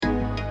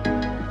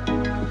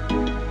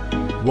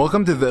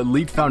Welcome to the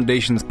Elite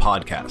Foundations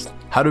podcast,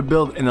 how to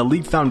build an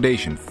elite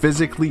foundation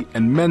physically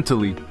and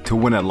mentally to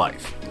win at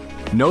life.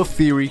 No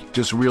theory,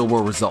 just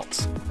real-world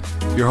results.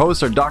 Your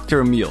hosts are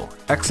Dr. Emil,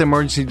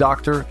 ex-emergency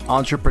doctor,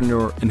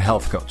 entrepreneur, and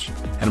health coach,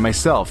 and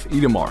myself,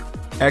 Itamar,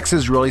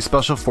 ex-Israeli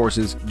Special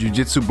Forces,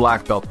 Jiu-Jitsu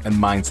black belt, and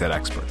mindset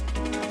expert.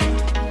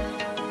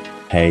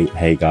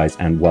 Hey guys,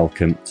 and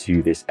welcome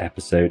to this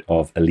episode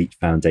of Elite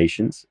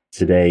Foundations.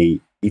 Today,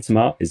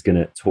 Itamar is going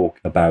to talk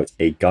about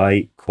a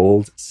guy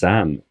called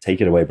Sam.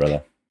 Take it away,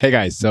 brother. Hey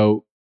guys,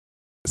 so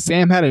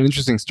Sam had an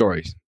interesting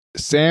story.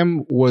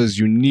 Sam was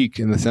unique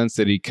in the sense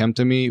that he came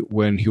to me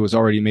when he was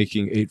already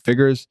making 8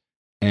 figures,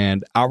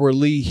 and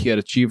hourly he had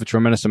achieved a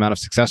tremendous amount of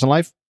success in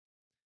life.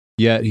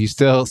 Yet he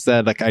still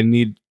said, I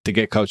need to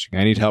get coaching.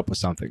 I need help with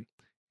something.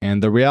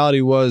 And the reality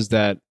was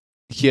that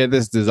he had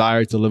this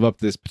desire to live up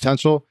to this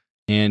potential,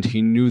 and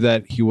he knew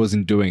that he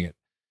wasn't doing it.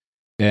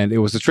 And it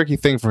was a tricky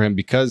thing for him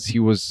because he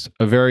was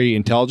a very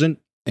intelligent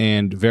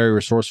and very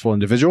resourceful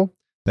individual,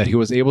 that he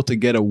was able to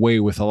get away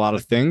with a lot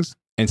of things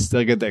and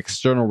still get the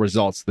external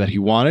results that he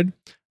wanted.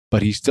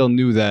 But he still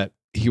knew that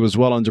he was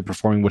well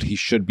underperforming what he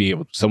should be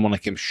able to. Someone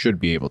like him should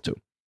be able to.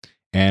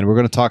 And we're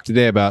going to talk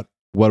today about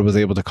what was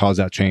able to cause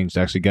that change to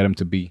actually get him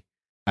to be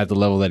at the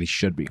level that he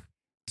should be.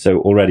 So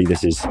already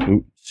this is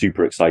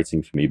super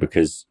exciting for me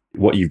because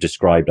what you've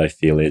described, I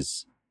feel,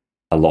 is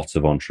a lot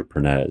of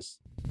entrepreneurs.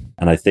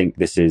 And I think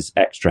this is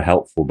extra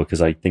helpful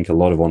because I think a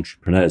lot of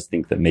entrepreneurs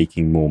think that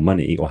making more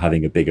money or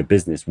having a bigger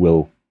business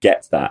will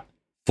get that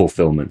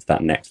fulfillment,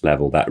 that next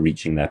level, that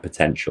reaching their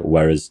potential.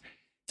 Whereas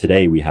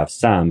today we have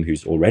Sam,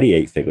 who's already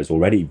 8 figures,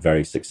 already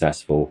very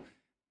successful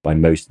by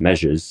most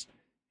measures,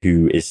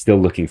 who is still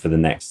looking for the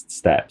next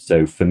step.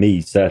 So for me,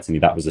 certainly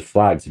that was a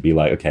flag to be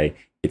like, okay,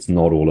 it's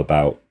not all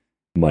about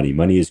money.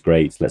 Money is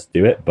great, let's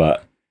do it,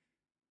 but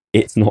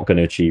it's not going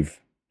to achieve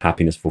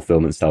happiness,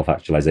 fulfillment,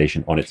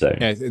 self-actualization on its own.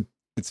 Yeah,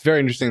 it's very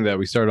interesting that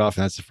we started off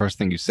and that's the first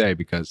thing you say,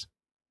 because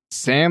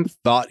Sam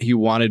thought he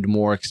wanted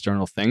more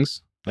external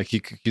things. Like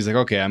he's like,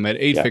 okay, I'm at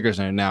 8 figures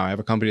now. I have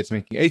a company that's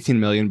making 18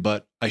 million,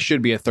 but I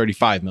should be at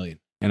 35 million.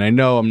 And I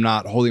know I'm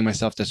not holding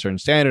myself to a certain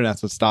standard.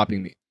 That's what's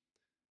stopping me.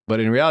 But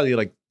in reality,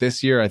 like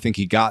this year, I think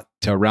he got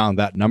to around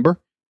that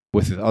number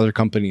with his other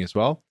company as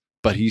well.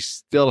 But he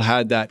still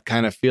had that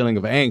kind of feeling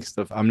of angst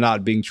of, I'm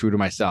not being true to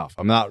myself.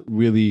 I'm not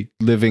really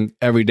living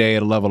every day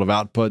at a level of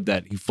output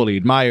that he fully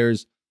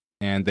admires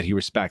and that he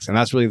respects. And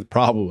that's really the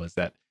problem, was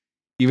that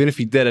even if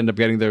he did end up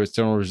getting the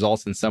external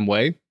results in some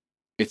way,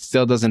 it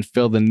still doesn't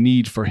fill the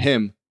need for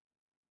him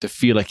to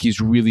feel like he's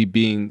really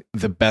being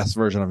the best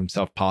version of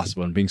himself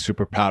possible and being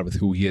super proud with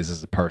who he is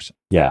as a person.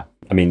 Yeah.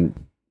 I mean,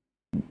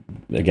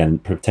 again,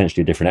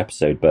 potentially a different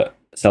episode, but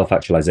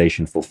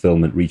self-actualization,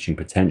 fulfillment, reaching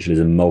potential is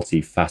a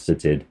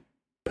multifaceted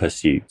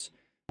pursuit.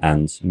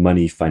 And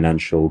money,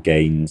 financial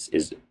gains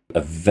is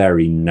a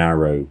very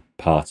narrow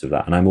part of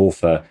that. And I'm all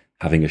for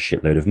having a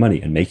shitload of money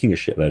and making a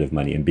shitload of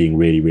money and being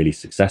really, really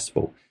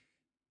successful.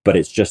 But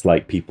it's just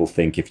like people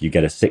think if you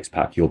get a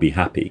 6-pack, you'll be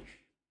happy.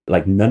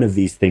 Like none of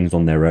these things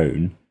on their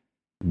own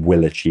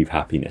will achieve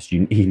happiness.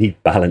 You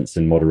need balance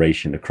and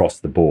moderation across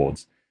the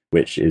boards,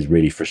 which is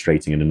really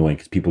frustrating and annoying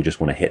because people just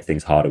want to hit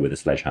things harder with a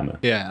sledgehammer.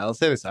 Yeah, I'll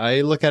say this.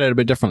 I look at it a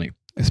bit differently,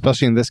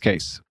 especially in this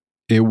case.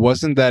 It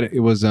wasn't that it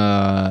was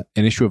an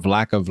issue of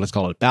lack of, let's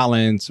call it,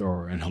 balance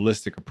or an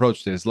holistic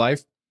approach to his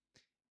life.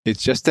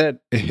 It's just that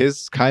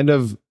his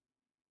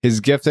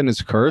gift and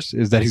his curse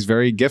is that he's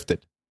very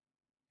gifted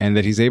and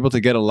that he's able to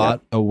get a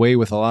lot away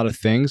with a lot of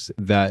things,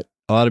 that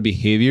a lot of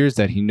behaviors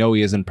that he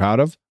isn't proud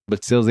of,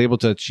 but still is able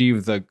to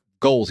achieve the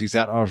goals he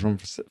set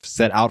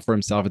out for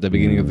himself at the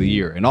beginning of the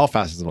year in all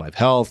facets of life: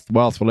 health,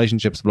 wealth,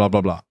 relationships, blah,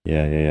 blah, blah.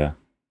 Yeah.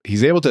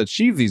 He's able to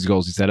achieve these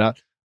goals he set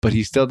out, but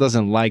he still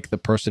doesn't like the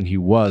person he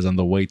was on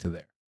the way to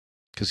there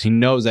because he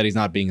knows that he's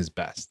not being his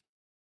best.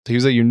 So he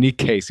was a unique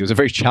case. He was a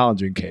very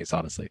challenging case,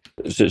 honestly.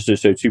 So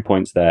 2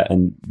 points there,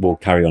 and we'll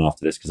carry on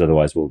after this because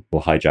otherwise we'll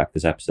hijack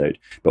this episode.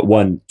 But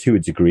one, to a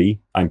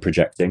degree, I'm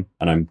projecting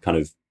and I'm kind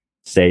of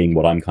saying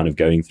what I'm kind of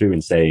going through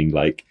and saying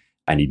like,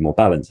 I need more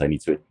balance. I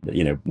need to,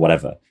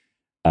 whatever.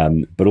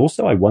 But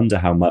also I wonder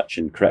how much,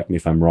 and correct me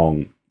if I'm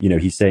wrong,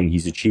 he's saying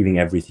he's achieving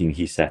everything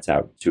he set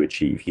out to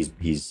achieve.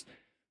 He's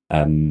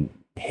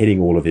hitting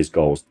all of his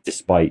goals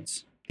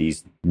despite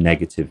these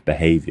negative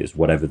behaviors,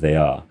 whatever they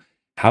are.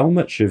 How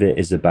much of it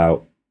is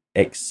about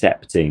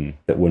accepting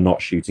that we're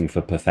not shooting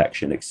for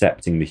perfection,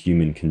 accepting the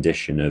human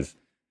condition of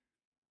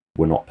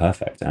we're not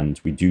perfect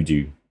and we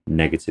do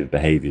negative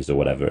behaviors or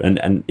whatever?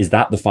 And is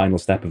that the final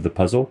step of the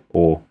puzzle,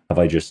 or have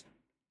I just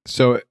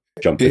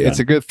jumped it's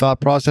a good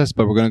thought process,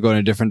 but we're going to go in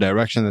a different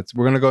direction.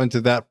 We're going to go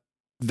into that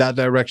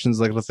direction's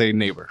like, let's say,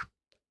 neighbor.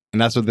 And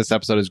that's what this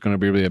episode is going to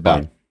be really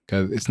about.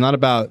 Because it's not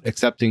about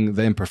accepting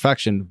the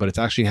imperfection, but it's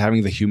actually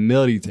having the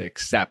humility to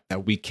accept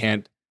that we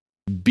can't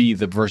be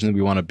the version that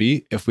we want to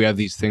be if we have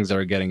these things that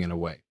are getting in a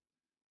way.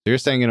 So you're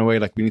saying in a way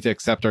like we need to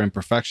accept our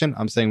imperfection.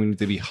 I'm saying we need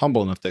to be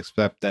humble enough to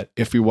accept that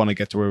if we want to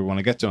get to where we want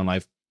to get to in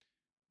life,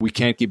 we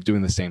can't keep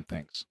doing the same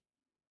things.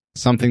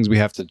 Some things we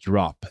have to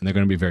drop and they're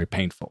going to be very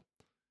painful.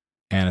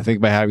 And I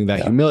think by having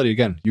that humility,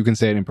 again, you can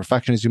say it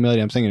imperfection is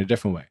humility. I'm saying it in a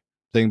different way.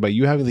 I'm saying by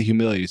you having the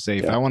humility to say,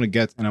 if I want to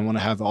get and I want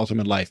to have the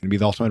ultimate life and be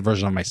the ultimate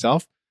version of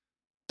myself,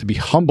 to be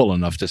humble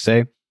enough to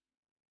say,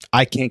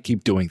 I can't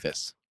keep doing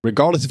this,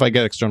 regardless if I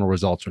get external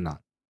results or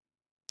not.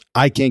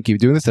 I can't keep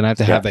doing this, and I have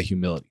to have that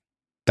humility.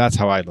 That's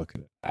how I look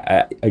at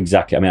it.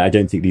 Exactly. I mean, I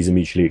don't think these are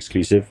mutually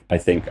exclusive. I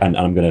think, and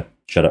I'm going to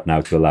shut up now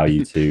to allow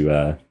you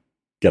to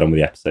get on with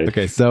the episode.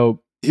 Okay,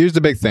 so here's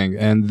the big thing.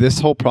 And this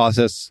whole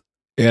process,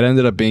 it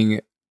ended up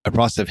being a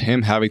process of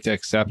him having to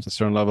accept a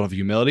certain level of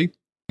humility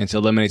and to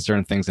eliminate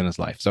certain things in his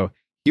life. So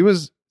he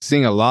was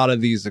seeing a lot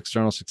of these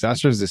external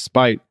successors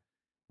despite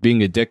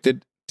being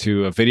addicted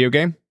to a video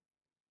game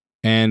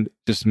and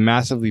just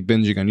massively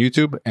binging on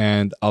YouTube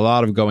and a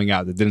lot of going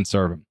out that didn't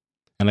serve him.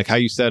 And like how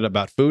you said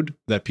about food,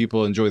 that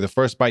people enjoy the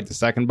first bite, the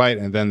second bite,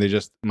 and then they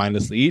just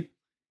mindlessly eat.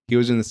 He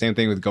was doing the same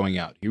thing with going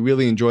out. He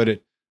really enjoyed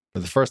it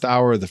for the first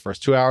hour, the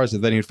first 2 hours,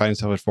 and then he'd find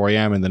himself at 4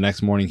 a.m. and the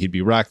next morning he'd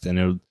be wrecked. And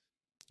it would,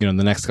 in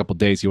the next couple of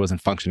days, he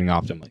wasn't functioning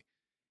optimally.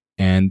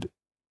 And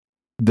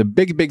the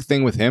big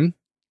thing with him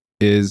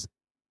is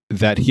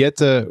that he had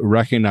to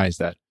recognize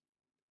that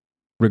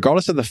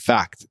regardless of the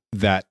fact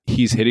that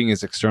he's hitting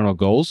his external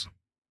goals,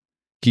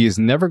 he is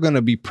never going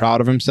to be proud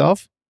of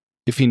himself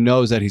if he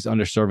knows that he's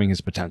underserving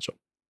his potential.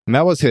 And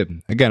that was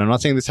him. Again, I'm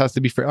not saying this has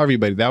to be for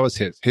everybody. That was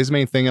his. His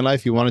main thing in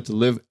life, he wanted to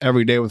live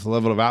every day with a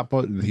level of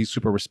output that he's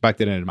super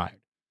respected and admired.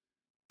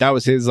 That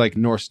was his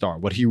North Star,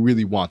 what he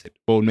really wanted,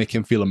 what would make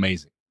him feel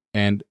amazing.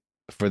 And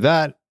for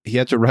that, he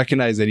had to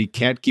recognize that he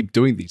can't keep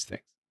doing these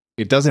things.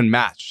 It doesn't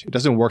match. It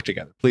doesn't work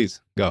together.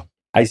 Please, go.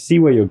 I see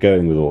where you're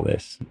going with all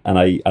this. And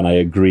I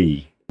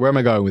agree. Where am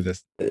I going with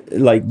this?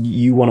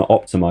 You want to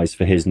optimize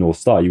for his North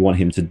Star. You want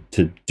him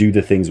to do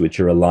the things which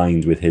are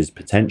aligned with his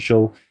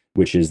potential,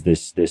 which is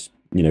this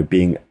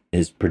being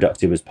as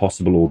productive as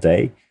possible all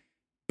day.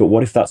 But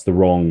what if that's the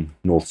wrong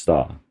North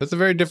Star? That's a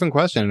very different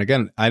question. And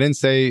again, I didn't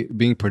say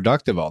being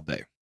productive all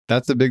day.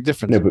 That's a big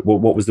difference. No, but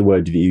what was the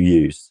word that you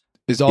used?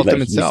 His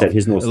ultimate self. Said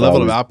his North Star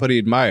level of output he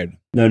admired.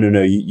 No.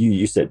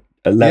 You said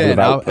a level of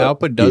output.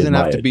 Output doesn't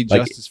have to be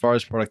just as far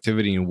as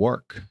productivity and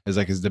work as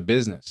the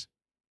business.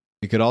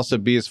 It could also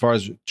be as far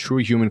as true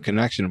human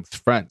connection with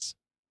friends.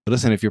 But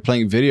listen, if you're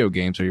playing video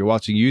games or you're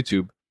watching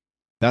YouTube,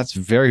 that's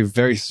very,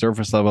 very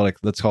surface level,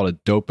 let's call it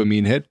a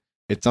dopamine hit.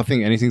 It's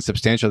anything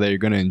substantial that you're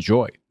going to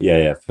enjoy.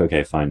 Yeah.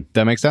 Okay, fine.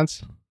 That makes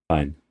sense?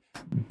 Fine.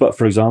 But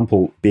for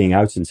example, being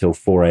out until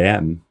 4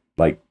 a.m.,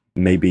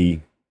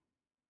 maybe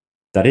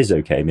that is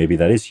okay. Maybe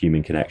that is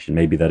human connection.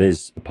 Maybe that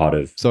is a part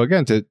of... So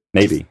again, to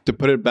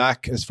put it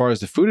back as far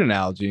as the food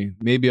analogy,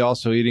 maybe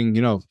also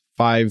eating,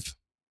 5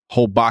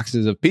 whole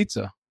boxes of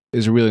pizza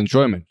is a real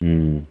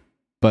enjoyment.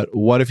 But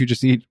what if you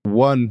just eat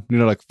one,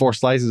 4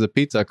 slices of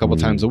pizza a couple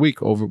times a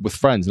week over with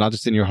friends, not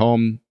just in your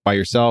home by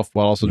yourself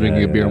while also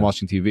drinking a beer and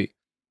watching TV?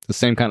 It's the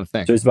same kind of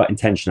thing. So it's about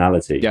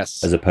intentionality.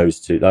 Yes. As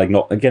opposed to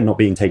not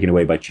being taken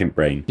away by chimp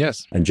brain.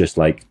 Yes. And just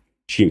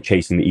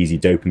chasing the easy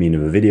dopamine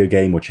of a video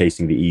game or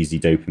chasing the easy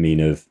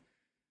dopamine of,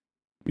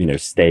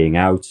 staying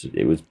out.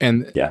 It was,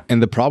 and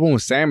the problem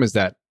with Sam is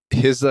that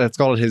his, let's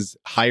call it his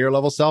higher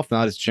level self,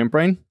 not his chimp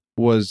brain,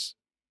 was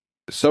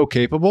so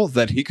capable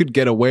that he could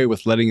get away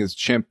with letting his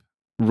chimp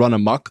run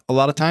amok a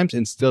lot of times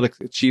and still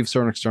achieve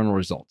certain external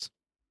results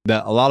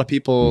that a lot of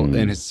people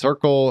in his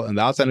circle and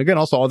the outside, and again,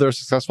 also other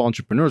successful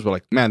entrepreneurs were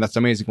like, man, that's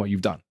amazing what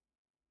you've done.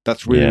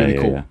 That's really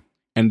cool. Yeah.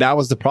 And that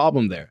was the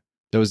problem there.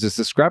 There was this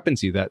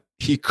discrepancy that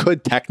he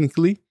could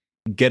technically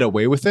get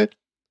away with it,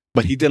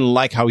 but he didn't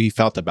like how he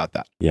felt about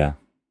that. Yeah.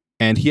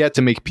 And he had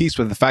to make peace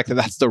with the fact that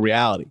that's the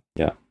reality.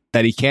 Yeah.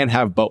 That he can't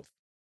have both.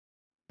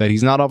 That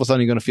he's not all of a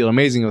sudden going to feel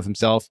amazing with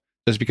himself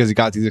just because he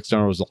got these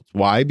external results.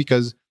 Why?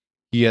 Because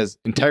he has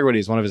integrity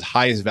as one of his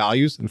highest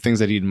values and things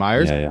that he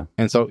admires. Yeah.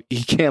 And so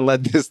he can't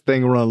let this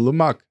thing run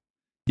amok.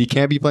 He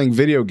can't be playing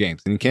video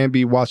games and he can't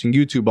be watching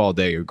YouTube all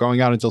day or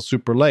going out until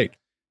super late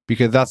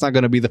because that's not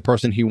going to be the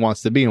person he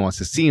wants to be and wants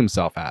to see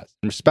himself as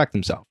and respect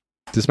himself.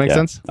 Does this make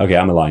sense? Okay,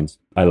 I'm aligned.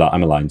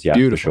 I'm aligned. Yeah,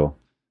 beautiful. For sure.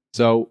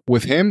 So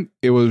with him,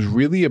 it was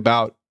really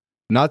about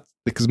not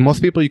because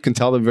most people you can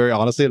tell them very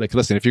honestly,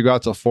 listen, if you go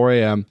out till 4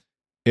 a.m.,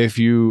 if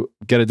you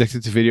get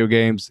addicted to video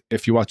games,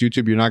 if you watch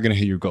YouTube, you're not going to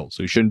hit your goals.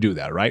 So you shouldn't do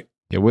that, right?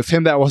 Yeah, with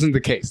him, that wasn't the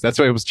case. That's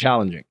why it was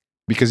challenging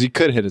because he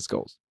could hit his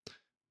goals.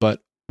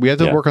 But we had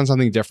to work on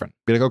something different.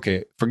 Be like,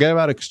 okay, forget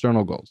about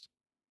external goals.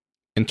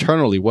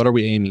 Internally, what are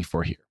we aiming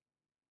for here?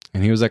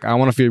 And he was like, I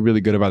want to feel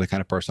really good about the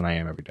kind of person I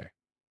am every day.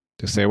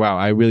 To say, wow,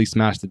 I really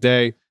smashed the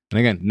day. And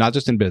again, not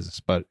just in business,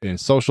 but in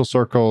social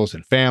circles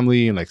and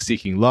family and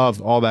seeking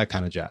love, all that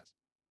kind of jazz.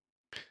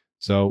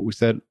 So we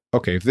said,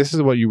 okay, if this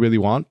is what you really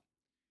want,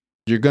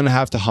 you're going to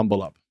have to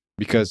humble up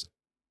because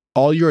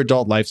all your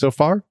adult life so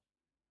far,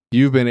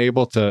 you've been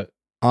able to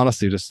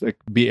honestly just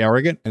be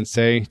arrogant and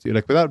say,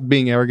 without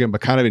being arrogant, but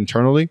kind of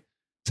internally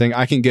saying,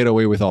 I can get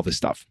away with all this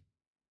stuff.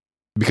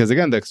 Because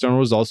again, the external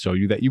results show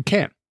you that you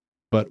can.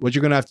 But what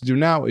you're going to have to do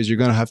now is you're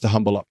going to have to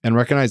humble up and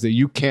recognize that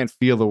you can't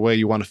feel the way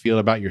you want to feel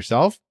about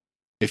yourself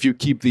if you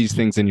keep these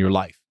things in your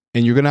life.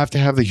 And you're going to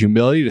have the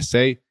humility to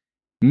say,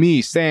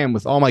 me, Sam,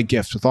 with all my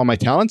gifts, with all my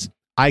talents,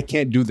 I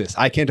can't do this.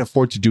 I can't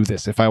afford to do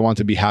this if I want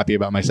to be happy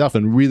about myself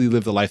and really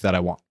live the life that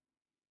I want.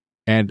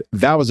 And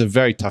that was a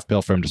very tough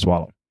pill for him to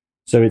swallow.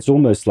 So it's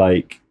almost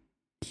like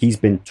he's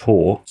been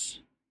taught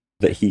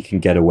that he can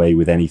get away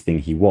with anything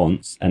he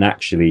wants. And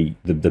actually,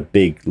 the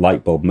big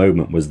light bulb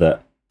moment was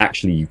that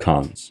actually you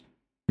can't.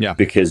 Yeah.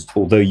 Because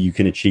although you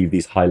can achieve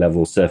these high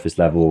level, surface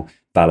level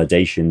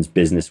validations,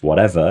 business,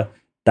 whatever,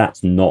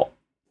 that's not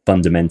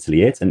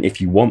fundamentally it. And if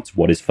you want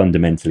what is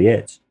fundamentally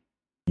it,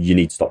 you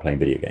need to stop playing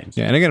video games.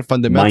 Yeah. And again,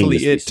 fundamentally,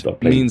 Mindlessly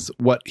it means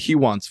what he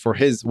wants for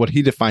what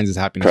he defines as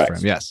happiness for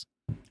him. Yes.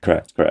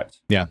 Correct.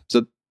 Yeah.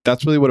 So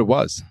that's really what it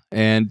was.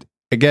 And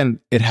again,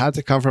 it had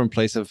to come from a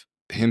place of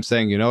him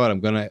saying, you know what, I'm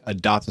going to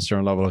adopt a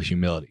certain level of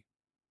humility.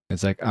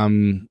 It's like,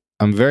 I'm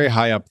very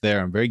high up there.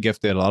 I'm very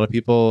gifted. A lot of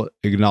people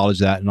acknowledge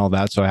that and all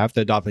that. So I have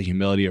to adopt a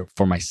humility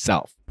for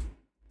myself.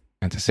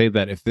 And to say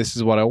that if this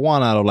is what I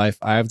want out of life,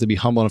 I have to be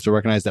humble enough to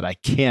recognize that I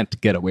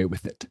can't get away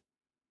with it.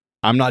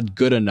 I'm not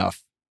good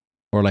enough,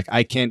 or like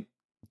I can't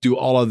do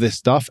all of this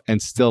stuff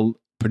and still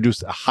produce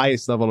the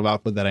highest level of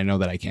output that I know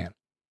that I can.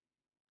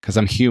 Because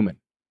I'm human.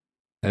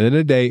 At the end of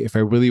the day, if I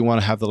really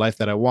want to have the life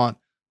that I want,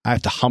 I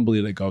have to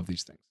humbly let go of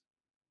these things.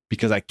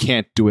 Because I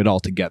can't do it all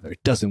together.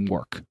 It doesn't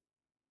work.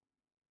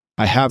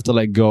 I have to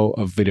let go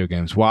of video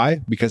games.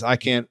 Why? Because I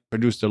can't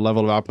produce the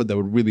level of output that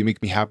would really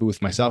make me happy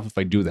with myself if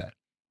I do that.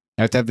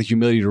 I have to have the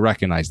humility to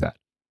recognize that.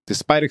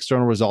 Despite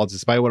external results,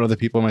 despite what other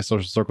people in my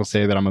social circle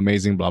say that I'm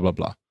amazing, blah, blah,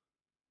 blah.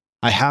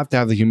 I have to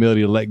have the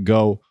humility to let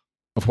go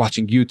of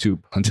watching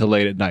YouTube until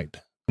late at night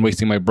and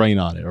wasting my brain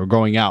on it, or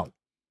going out.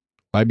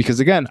 Right? Because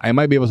again, I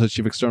might be able to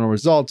achieve external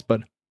results,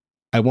 but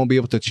I won't be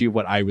able to achieve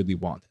what I really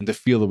want and to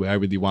feel the way I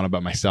really want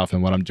about myself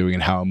and what I'm doing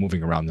and how I'm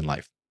moving around in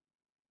life.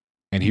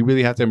 And he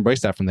really had to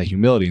embrace that from that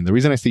humility. And the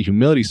reason I say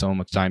humility so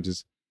much times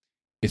is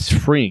it's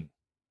freeing.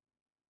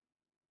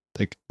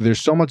 Like there's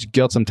so much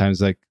guilt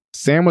sometimes. Like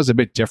Sam was a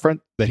bit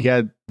different, that he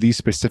had these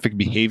specific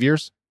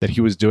behaviors that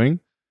he was doing.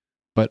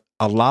 But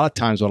a lot of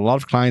times what a lot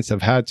of clients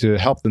have had to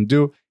help them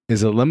do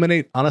is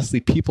eliminate, honestly,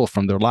 people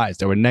from their lives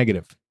that were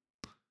negative,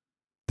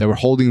 that were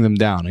holding them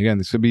down. Again,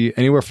 this could be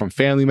anywhere from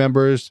family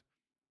members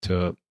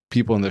to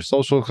people in their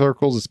social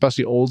circles,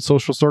 especially old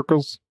social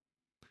circles.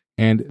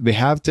 And they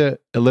have to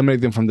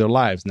eliminate them from their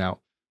lives. Now,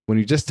 when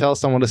you just tell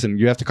someone, listen,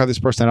 you have to cut this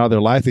person out of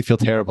their life, they feel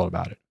terrible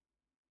about it.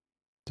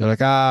 They're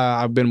like,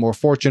 I've been more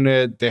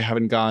fortunate. They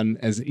haven't gone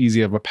as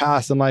easy of a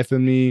path in life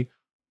than me.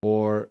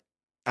 Or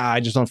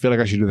I just don't feel like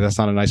I should do that. That's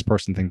not a nice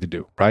person thing to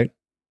do, right?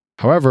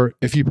 However,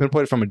 if you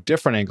pinpoint it from a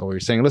different angle where you're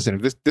saying, listen,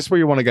 if this is where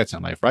you want to get to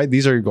in life, right?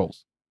 These are your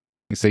goals.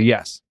 You say,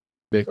 yes.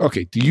 Like,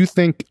 okay, do you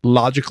think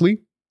logically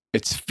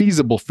it's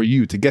feasible for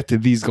you to get to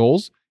these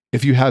goals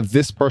if you have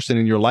this person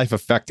in your life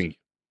affecting you?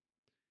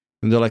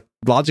 And they're like,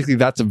 logically,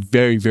 that's a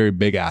very, very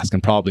big ask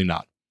and probably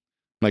not.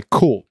 I'm like,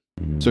 cool.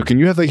 So can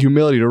you have the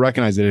humility to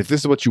recognize that if this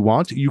is what you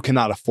want, you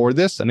cannot afford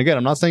this? And again,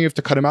 I'm not saying you have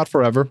to cut him out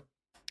forever.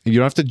 And you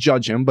don't have to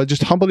judge him, but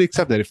just humbly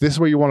accept that if this is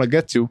where you want to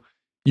get to,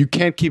 you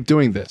can't keep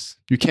doing this.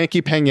 You can't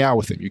keep hanging out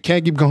with him. You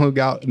can't keep going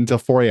out until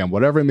 4 a.m.,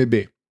 whatever it may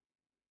be.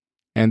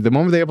 And the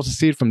moment they're able to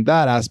see it from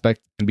that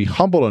aspect and be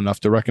humble enough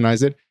to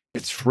recognize it,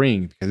 it's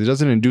freeing because it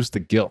doesn't induce the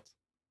guilt.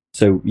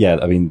 So, yeah,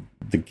 I mean,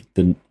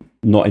 the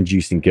not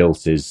inducing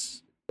guilt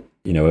is,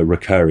 a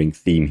recurring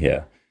theme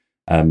here.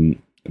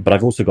 But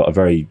I've also got a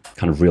very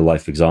kind of real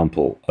life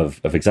example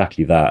of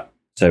exactly that.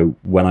 So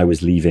when I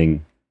was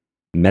leaving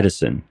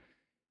medicine,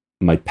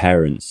 my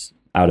parents,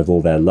 out of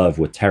all their love,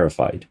 were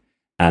terrified.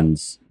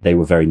 And they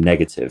were very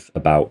negative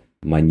about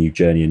my new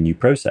journey and new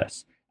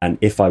process. And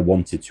if I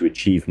wanted to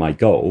achieve my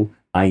goal,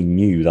 I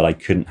knew that I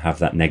couldn't have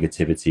that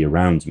negativity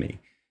around me.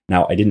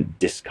 Now, I didn't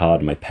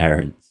discard my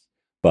parents,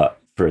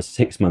 but for a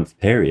 6-month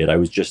period,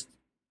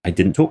 I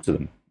didn't talk to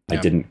them. Yeah.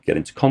 I didn't get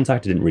into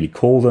contact. I didn't really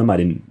call them. I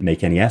didn't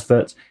make any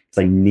effort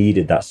because I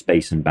needed that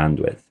space and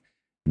bandwidth.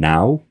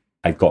 Now,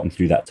 I've gotten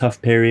through that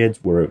tough period.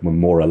 We're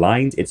more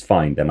aligned. It's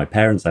fine. They're my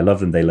parents. I love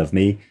them. They love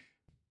me.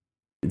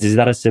 Is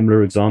that a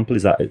similar example?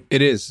 Is that it?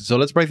 It is. So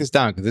let's break this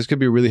down because this could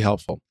be really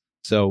helpful.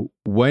 So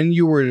when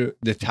you were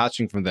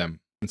detaching from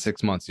them in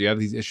 6 months, you have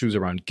these issues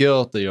around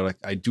guilt that you're like,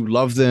 I do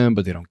love them,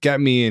 but they don't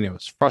get me. And it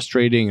was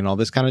frustrating and all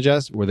this kind of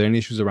jazz. Were there any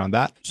issues around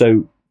that?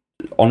 So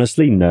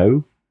honestly,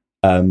 no.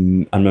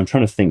 And I'm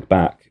trying to think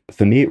back.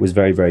 For me, it was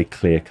very, very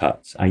clear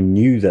cut. I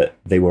knew that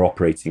they were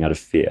operating out of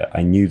fear.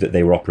 I knew that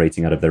they were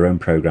operating out of their own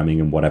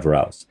programming and whatever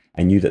else.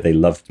 I knew that they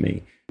loved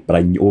me, but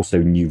I also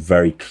knew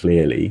very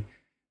clearly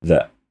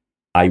that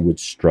I would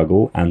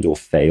struggle and or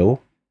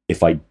fail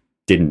if I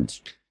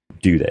didn't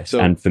do this.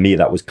 And for me,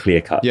 that was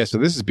clear cut. Yeah. So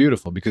this is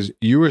beautiful because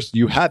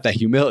you had that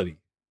humility.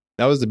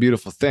 That was the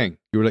beautiful thing.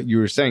 You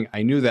were saying,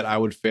 I knew that I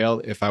would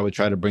fail if I would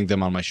try to bring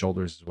them on my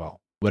shoulders as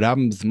well. What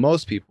happens with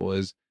most people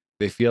is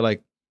they feel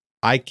like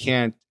I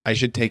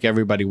should take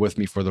everybody with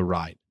me for the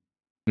ride.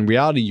 In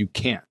reality, you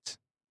can't.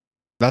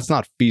 That's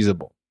not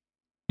feasible.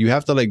 You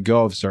have to let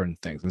go of certain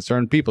things and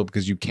certain people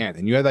because you can't.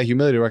 And you have that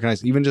humility to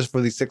recognize, even just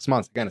for these 6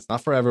 months, again, it's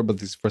not forever, but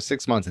for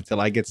 6 months until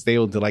I get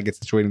stable, until I get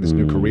situated in this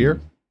new career,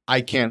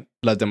 I can't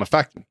let them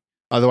affect me.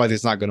 Otherwise,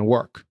 it's not going to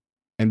work.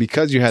 And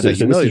because you had that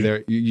humility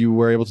there, you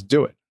were able to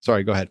do it.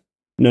 Sorry, go ahead.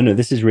 No,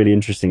 this is really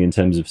interesting in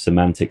terms of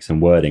semantics and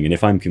wording. And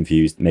if I'm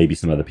confused, maybe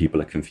some other people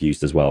are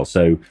confused as well.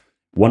 So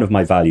one of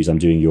my values, I'm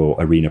doing your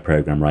arena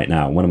program right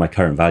now. One of my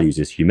current values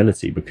is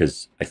humility,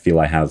 because I feel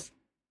I have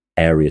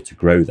area to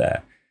grow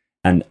there.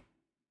 And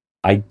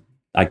I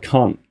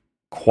can't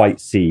quite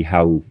see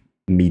how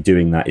me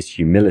doing that is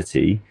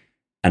humility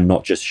and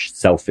not just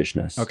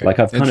selfishness. Okay. Like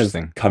I've kind of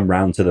come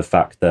round to the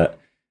fact that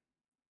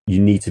you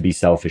need to be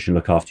selfish and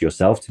look after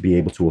yourself to be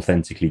able to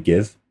authentically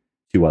give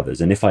to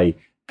others. And if I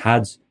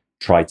had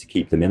tried to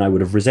keep them in, I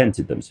would have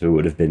resented them. So it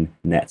would have been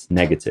net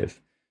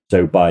negative.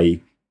 So by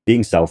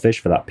being selfish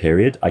for that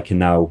period, I can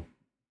now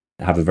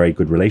have a very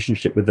good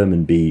relationship with them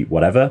and be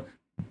whatever.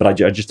 But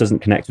it just doesn't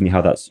connect with me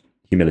how that's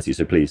humility.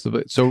 So please.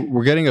 So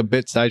we're getting a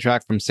bit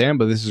sidetracked from Sam,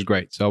 but this is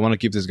great. So I want to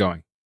keep this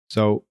going.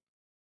 So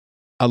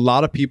a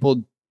lot of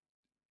people,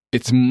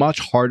 it's much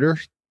harder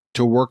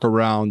to work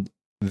around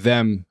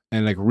them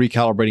and like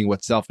recalibrating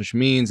what selfish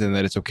means and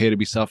that it's okay to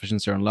be selfish in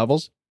certain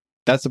levels.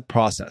 That's a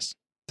process.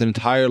 It's an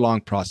entire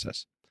long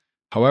process.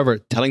 However,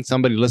 telling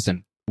somebody,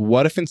 listen,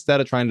 what if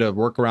instead of trying to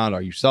work around,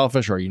 are you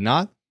selfish or are you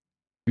not?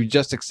 You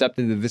just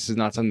accepted that this is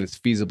not something that's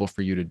feasible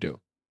for you to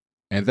do.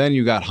 And then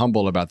you got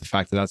humble about the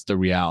fact that that's the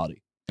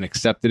reality and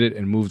accepted it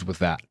and moved with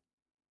that.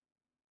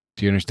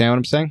 Do you understand what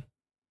I'm saying?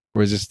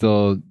 Or is it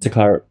still...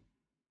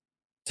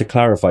 To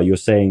clarify, you're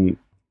saying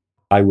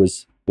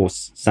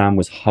Sam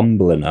was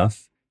humble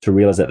enough to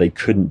realize that they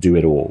couldn't do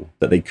it all,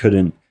 that they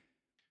couldn't.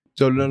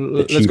 So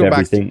let's go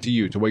back to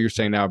you, to what you're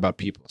saying now about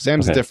people.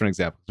 Sam's a different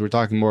example. We're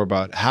talking more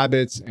about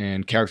habits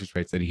and character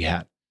traits that he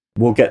had.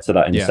 We'll get to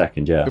that in a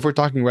second, yeah. If we're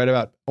talking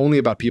only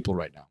about people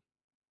right now,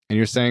 and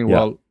you're saying,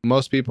 well,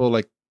 most people,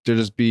 like,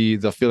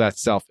 they'll feel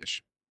that's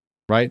selfish,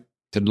 right?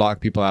 To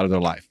lock people out of their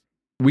life.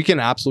 We can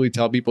absolutely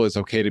tell people it's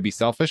okay to be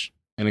selfish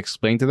and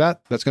explain to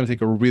that. That's going to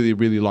take a really,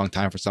 really long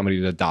time for somebody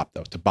to adopt,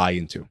 though, to buy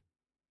into.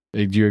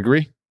 Do you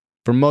agree?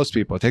 For most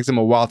people, it takes them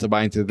a while to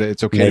buy into that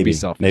it's okay to be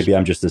selfish. Maybe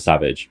I'm just a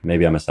savage.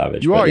 Maybe I'm a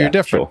savage. You are. You're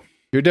different. Sure.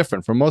 You're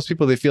different. For most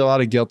people, they feel a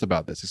lot of guilt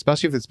about this,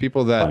 especially if it's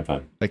people that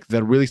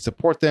that really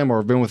support them or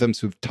have been with them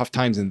through tough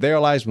times in their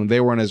lives when they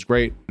weren't as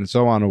great and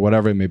so on, or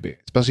whatever it may be.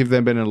 Especially if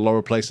they've been in a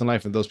lower place in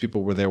life and those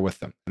people were there with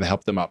them and they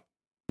helped them up.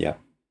 Yeah.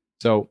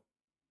 So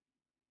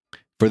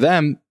for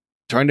them,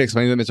 trying to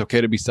explain to them it's okay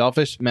to be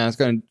selfish, man,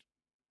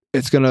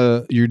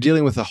 you're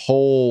dealing with a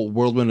whole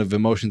whirlwind of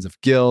emotions of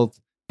guilt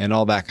and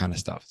all that kind of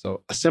stuff.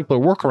 So a simpler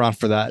workaround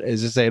for that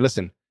is to say,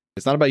 listen,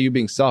 it's not about you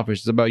being selfish.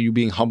 It's about you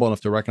being humble enough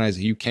to recognize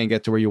that you can't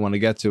get to where you want to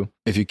get to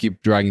if you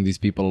keep dragging these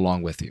people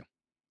along with you.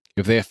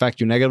 If they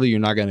affect you negatively, you're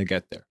not going to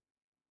get there.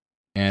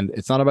 And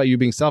it's not about you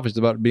being selfish. It's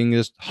about being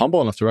just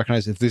humble enough to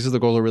recognize if these are the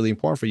goals that are really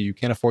important for you, you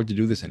can't afford to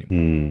do this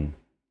anymore.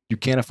 You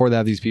can't afford to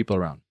have these people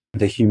around.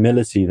 The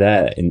humility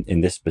there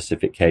in this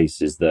specific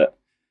case is that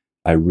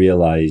I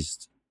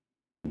realized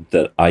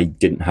that I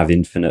didn't have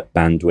infinite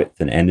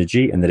bandwidth and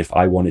energy, and that if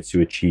I wanted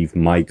to achieve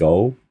my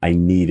goal, I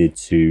needed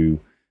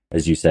to,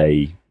 as you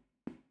say,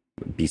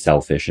 be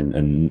selfish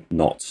and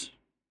not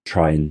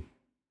try and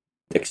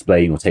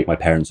explain or take my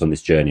parents on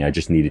this journey. I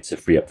just needed to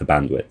free up the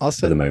bandwidth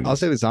for the moment. I'll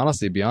say this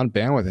honestly, beyond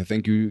bandwidth, I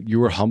think you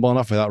were humble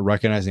enough without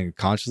recognizing it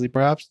consciously,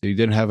 perhaps, that you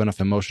didn't have enough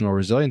emotional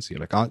resiliency.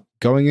 Like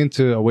going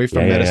away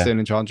from medicine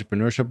into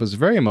entrepreneurship was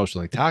very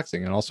emotionally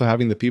taxing, and also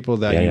having the people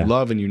that you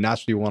love and you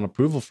naturally want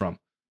approval from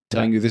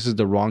telling you this is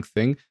the wrong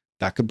thing,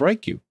 that could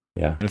break you.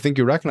 Yeah. And I think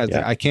you recognize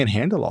that I can't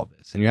handle all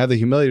this. And you have the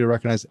humility to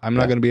recognize I'm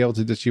not going to be able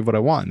to achieve what I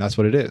want. And that's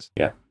what it is.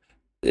 Yeah.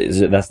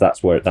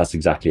 That's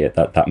exactly it.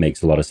 That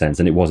makes a lot of sense.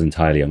 And it was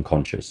entirely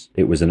unconscious.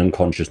 It was an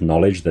unconscious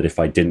knowledge that if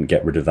I didn't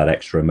get rid of that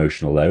extra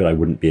emotional load, I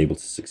wouldn't be able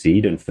to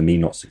succeed. And for me,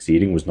 not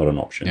succeeding was not an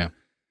option. Yeah.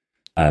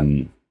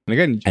 And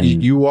again,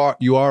 you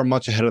are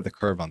much ahead of the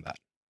curve on that.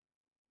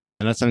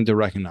 And that's something to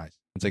recognize.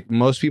 It's like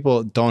most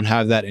people don't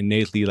have that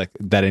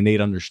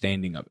innate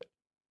understanding of it.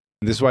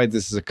 And this is why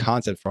this is a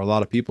concept for a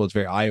lot of people. It's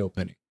very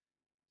eye-opening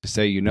to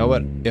say, you know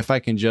what, if I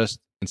can just,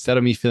 instead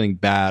of me feeling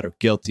bad or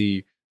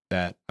guilty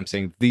that I'm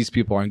saying these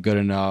people aren't good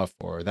enough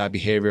or that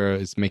behavior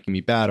is making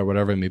me bad or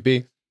whatever it may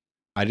be,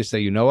 I just say,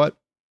 you know what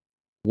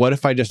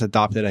if I just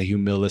adopted a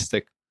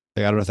humilistic,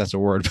 I don't know if that's a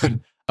word, but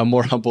a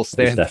more humble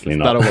stance. It's definitely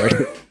not a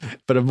word,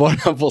 but a more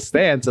humble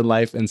stance in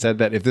life, and said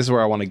that if this is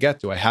where I want to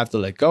get to, I have to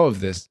let go of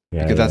this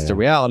because that's the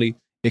reality.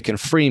 It can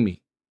free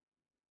me.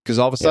 Because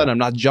all of a sudden I'm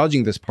not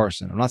judging this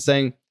person. I'm not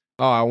saying,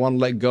 oh, I want to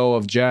let go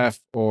of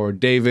Jeff or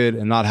David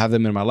and not have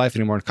them in my life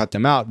anymore and cut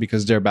them out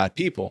because they're bad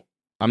people.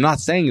 I'm not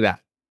saying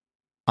that.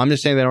 I'm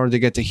just saying that in order to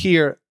get to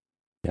here,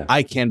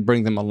 I can't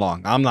bring them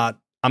along. I'm not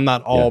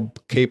all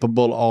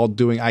capable, all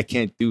doing. I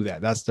can't do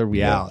that. That's the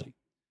reality.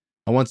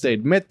 And once they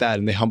admit that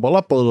and they humble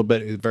up a little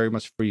bit, it very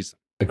much frees them.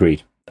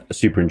 Agreed.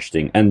 Super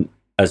interesting. And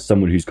as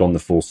someone who's gone the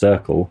full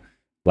circle,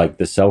 like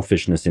the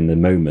selfishness in the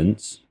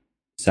moments,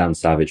 sounds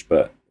savage,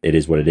 but it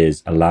is what it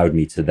is, allowed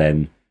me to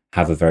then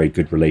have a very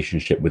good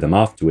relationship with them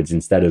afterwards,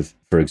 instead of,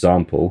 for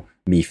example,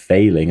 me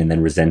failing and then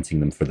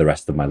resenting them for the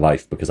rest of my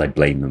life because I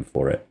blame them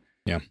for it.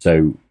 Yeah.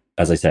 So,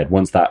 as I said,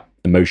 once that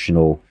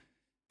emotional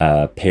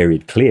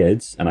period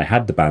cleared and I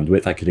had the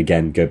bandwidth, I could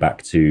again go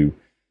back to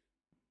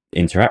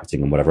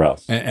interacting and whatever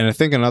else. And I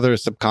think another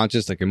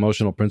subconscious, like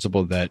emotional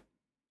principle that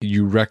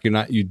you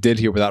did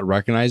here without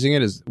recognizing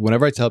it is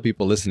whenever I tell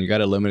people, listen, you got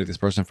to eliminate this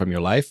person from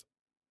your life,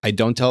 I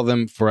don't tell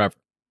them forever.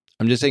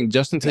 I'm just saying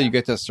just until you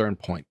get to a certain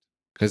point,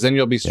 because then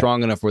you'll be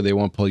strong enough where they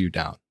won't pull you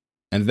down.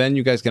 And then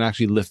you guys can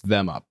actually lift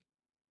them up.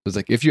 It's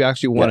like, if you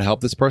actually want to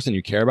help this person,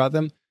 you care about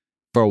them,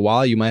 for a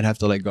while, you might have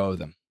to let go of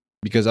them,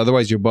 because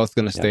otherwise you're both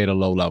going to stay at a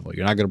low level.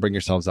 You're not going to bring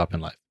yourselves up in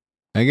life.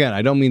 And again,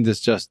 I don't mean this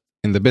just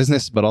in the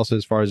business, but also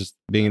as far as just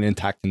being an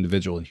intact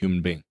individual and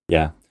human being.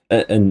 Yeah.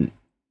 And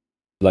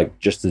like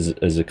just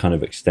as a kind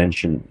of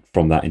extension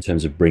from that in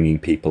terms of bringing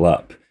people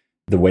up,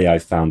 the way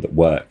I've found that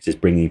works is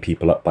bringing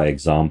people up by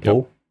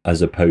example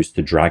as opposed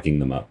to dragging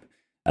them up.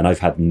 And I've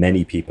had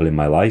many people in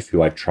my life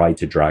who I've tried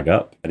to drag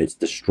up, and it's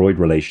destroyed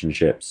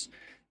relationships,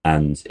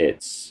 and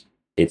it's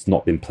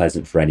not been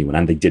pleasant for anyone,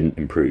 and they didn't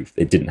improve.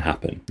 It didn't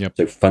happen.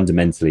 So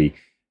fundamentally,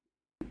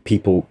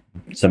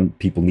 some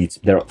people need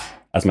to,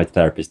 as my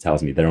therapist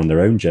tells me, they're on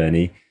their own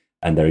journey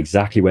and they're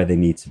exactly where they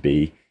need to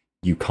be.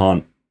 You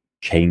can't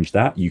change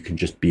that. You can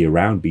just be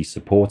around, be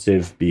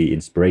supportive, be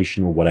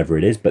inspirational, whatever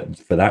it is. But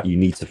for that, you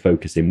need to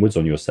focus inwards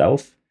on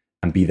yourself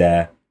and be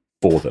there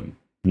for them,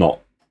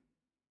 not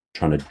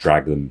trying to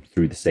drag them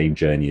through the same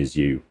journey as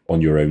you on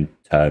your own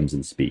terms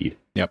and speed.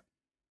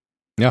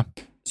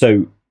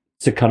 So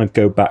to kind of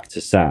go back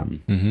to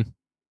Sam,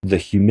 the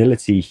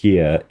humility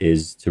here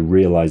is to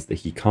realize that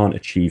he can't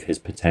achieve his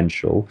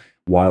potential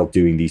while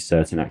doing these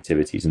certain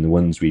activities. And the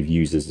ones we've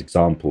used as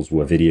examples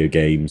were video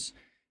games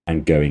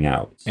and going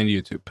out. And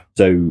YouTube.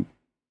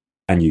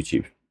 And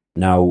YouTube.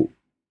 Now,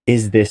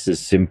 is this as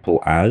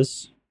simple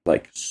as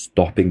like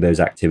stopping those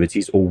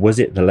activities, or was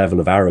it the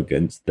level of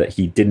arrogance that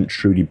he didn't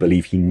truly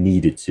believe he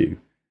needed to?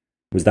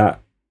 Was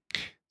that?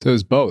 So it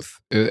was both.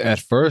 At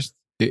first,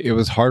 it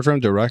was hard for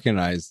him to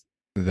recognize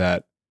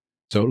that.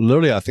 So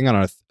literally, I think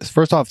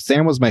first off,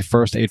 Sam was my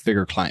first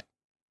 8-figure client.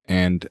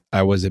 And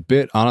I was a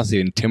bit, honestly,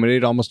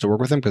 intimidated almost to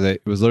work with him, because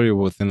it was literally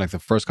within like the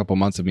first couple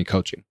months of me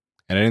coaching.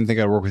 And I didn't think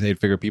I'd work with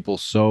 8-figure people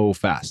so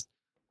fast.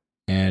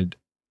 And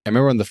I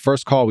remember on the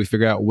first call, we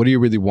figured out, what do you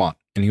really want?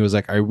 And he was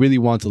like, I really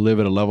want to live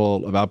at a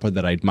level of output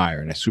that I admire,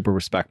 and I super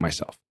respect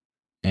myself.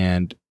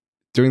 And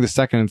during the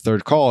second and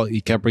third call, he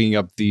kept bringing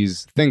up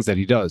these things that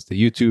he does,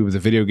 the YouTube, the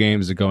video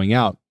games, the going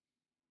out.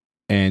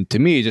 And to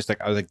me, just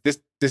like, I was like,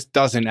 this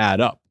doesn't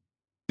add up.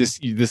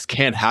 This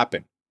can't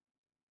happen.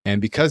 And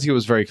because he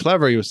was very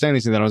clever, he was saying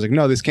these things that I was like,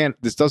 no,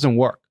 this doesn't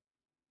work.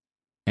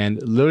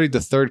 And literally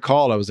the third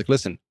call, I was like,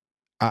 listen,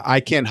 I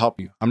can't help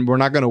you. We're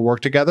not going to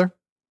work together.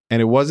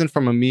 And it wasn't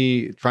from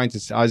me trying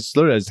to, I was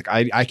like,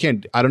 I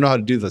don't know how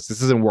to do this. This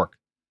doesn't work.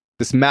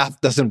 This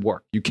math doesn't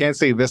work. You can't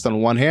say this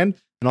on one hand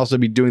and also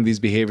be doing these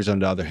behaviors on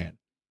the other hand.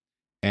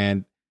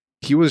 And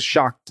he was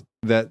shocked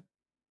that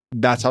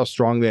that's how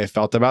strongly I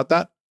felt about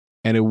that.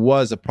 And it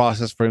was a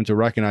process for him to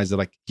recognize that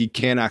like he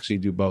can't actually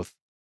do both.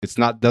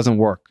 Doesn't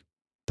work.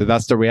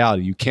 That's the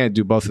reality. You can't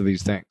do both of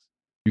these things.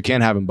 You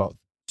can't have them both.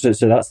 So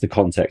that's the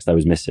context I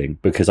was missing,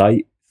 because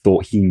I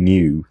thought he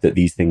knew that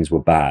these things were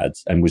bad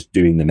and was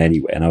doing them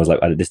anyway. And I was like,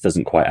 this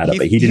doesn't quite add up.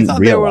 But he didn't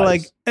realize they were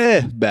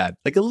like, bad,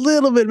 like a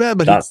little bit bad.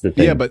 But that's the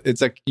thing. Yeah, but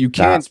it's like you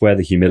can't. That's where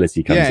the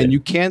humility comes in. Yeah, and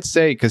you can't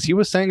say, because he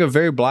was saying a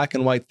very black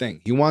and white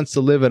thing. He wants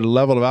to live at a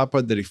level of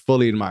output that he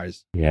fully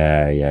admires.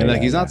 Yeah. And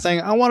like he's not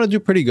saying, I want to do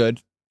pretty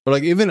good. But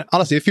like, even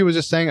honestly, if he was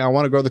just saying, I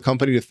want to grow the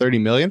company to 30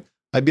 million,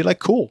 I'd be like,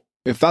 cool.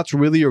 If that's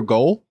really your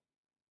goal,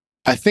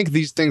 I think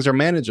these things are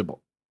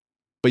manageable.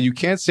 But you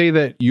can't say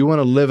that you want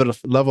to live at a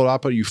level of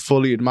output you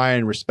fully admire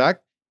and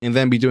respect and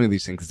then be doing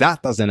these things.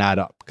 That doesn't add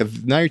up,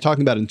 because now you're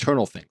talking about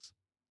internal things,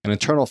 an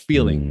internal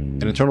feeling,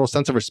 an internal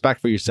sense of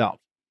respect for yourself.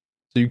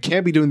 So you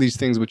can't be doing these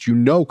things which you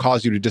know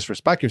cause you to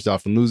disrespect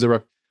yourself and lose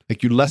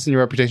you lessen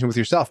your reputation with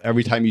yourself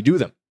every time you do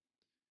them.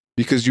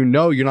 Because you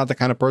know you're not the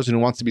kind of person who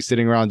wants to be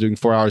sitting around doing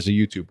 4 hours of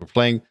YouTube or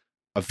playing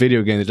a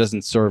video game that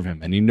doesn't serve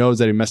him. And he knows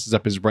that it messes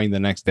up his brain the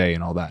next day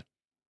and all that.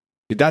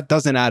 That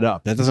doesn't add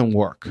up. That doesn't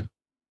work.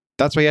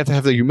 That's why you have to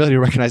have the humility to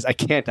recognize I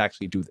can't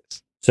actually do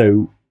this.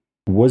 So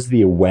was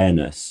the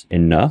awareness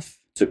enough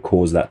to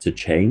cause that to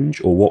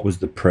change? Or what was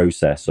the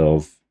process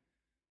of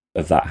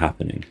that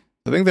happening?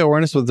 I think the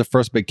awareness was the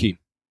first big key,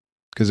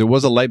 because it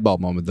was a light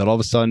bulb moment that all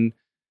of a sudden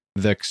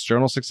the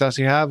external success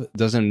you have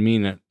doesn't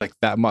mean it like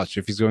that much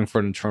if he's going for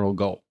an internal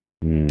goal.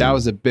 That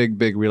was a big,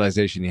 big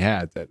realization he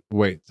had, that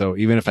wait, so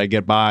even if I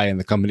get by and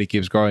the company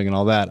keeps growing and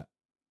all that,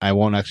 I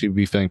won't actually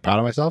be feeling proud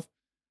of myself.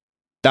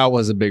 That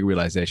was a big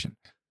realization.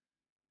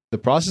 The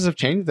process of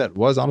change that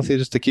was honestly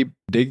just to keep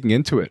digging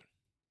into it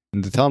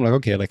and to tell him like,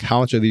 okay, like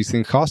how much are these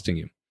things costing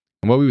you?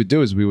 And what we would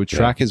do is we would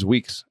track his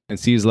weeks and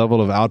see his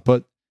level of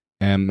output.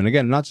 And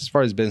again, not just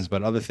for his business,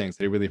 but other things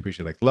that he really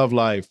appreciated, like love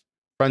life,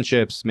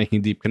 friendships,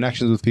 making deep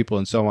connections with people,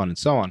 and so on and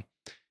so on.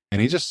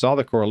 And he just saw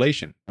the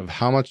correlation of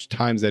how much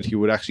times that he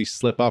would actually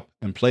slip up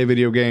and play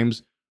video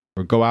games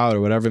or go out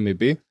or whatever it may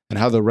be, and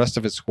how the rest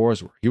of his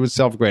scores were. He would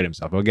self-grade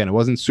himself. Again, it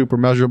wasn't super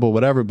measurable,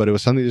 whatever, but it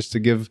was something just to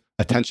give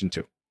attention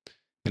to.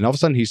 And all of a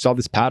sudden, he saw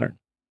this pattern.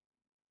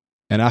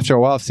 And after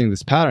a while of seeing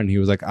this pattern, he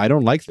was like, I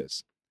don't like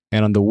this.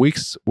 And on the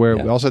weeks where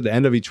we also at the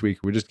end of each week,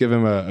 we just give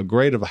him a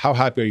grade of how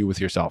happy are you with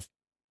yourself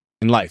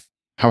in life?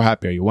 How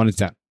happy are you? 1 to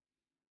 10.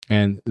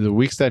 And the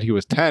weeks that he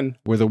was 10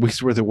 were the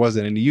weeks where there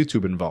wasn't any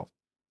YouTube involved.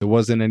 There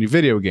wasn't any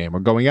video game or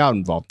going out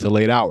involved till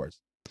late hours.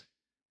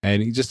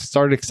 And he just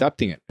started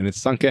accepting it and it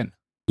sunk in.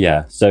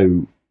 Yeah.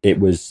 So it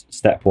was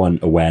step 1,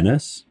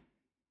 awareness,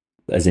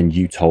 as in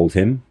you told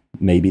him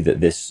maybe that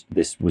this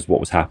was what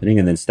was happening.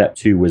 And then step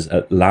 2 was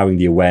allowing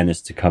the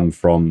awareness to come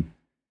from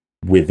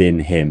within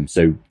him.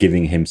 So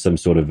giving him some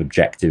sort of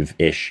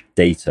objective-ish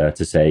data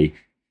to say,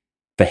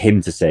 for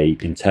him to say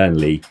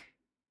internally,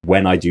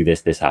 when I do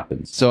this, this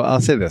happens. So I'll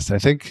say this. I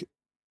think,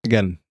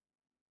 again,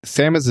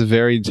 Sam is a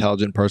very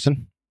intelligent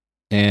person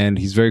and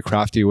he's very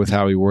crafty with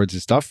how he words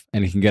his stuff.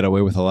 And he can get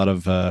away with a lot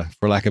of,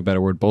 for lack of a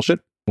better word, bullshit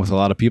with a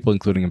lot of people,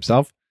 including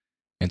himself.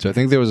 And so I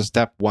think there was a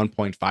step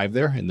 1.5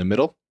 there in the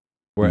middle,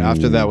 where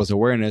after that was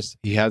awareness.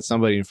 He had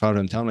somebody in front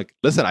of him telling him, like,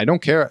 listen, I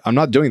don't care. I'm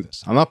not doing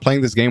this. I'm not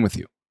playing this game with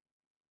you.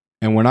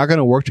 And we're not going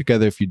to work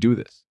together if you do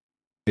this.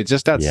 It's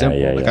just that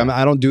simple.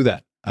 I don't do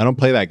that. I don't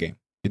play that game.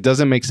 It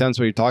doesn't make sense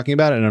what you're talking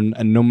about.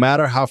 And no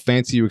matter how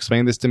fancy you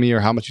explain this to me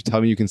or how much you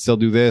tell me you can still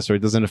do this or it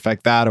doesn't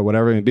affect that or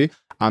whatever it may be,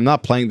 I'm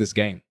not playing this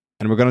game.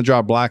 And we're going to draw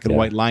a black and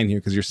white line here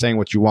because you're saying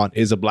what you want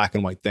is a black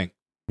and white thing.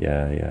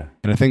 Yeah.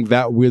 And I think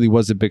that really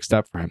was a big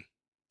step for him.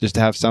 Just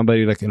to have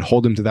somebody like and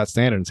hold him to that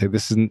standard and say,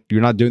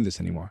 you're not doing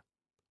this anymore.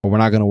 Or we're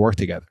not going to work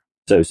together.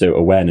 So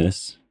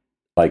awareness,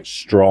 like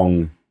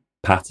strong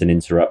pattern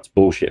interrupt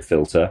bullshit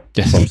filter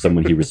from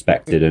someone he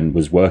respected and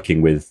was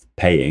working with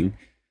paying,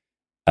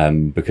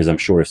 because I'm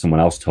sure if someone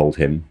else told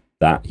him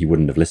that, he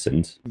wouldn't have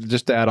listened.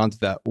 Just to add on to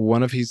that,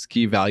 one of his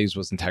key values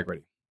was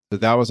integrity. So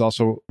that was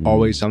also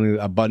always something,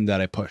 a button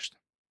that I pushed.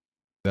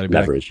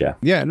 Leverage, like,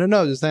 yeah.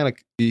 No, just saying,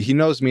 like, he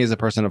knows me as a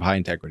person of high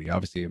integrity,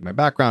 obviously my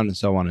background and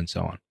so on and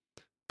so on.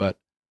 But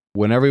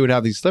whenever he would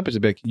have these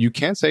slippage, like, you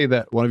can't say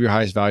that one of your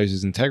highest values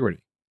is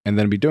integrity and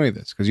then be doing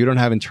this because you don't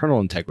have internal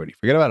integrity.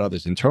 Forget about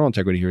others. Internal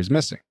integrity here is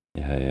missing.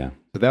 Yeah.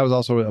 So that was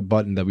also a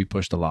button that we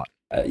pushed a lot.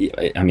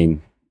 I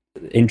mean,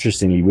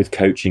 interestingly, with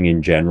coaching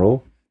in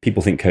general,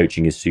 people think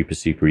coaching is super,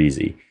 super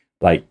easy.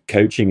 Like,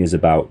 coaching is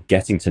about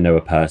getting to know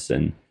a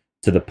person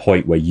to the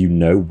point where you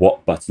know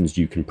what buttons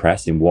you can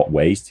press in what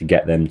ways to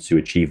get them to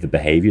achieve the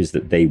behaviors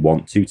that they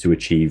want to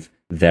achieve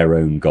their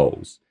own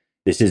goals.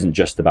 This isn't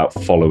just about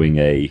following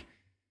a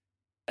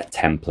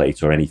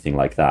template or anything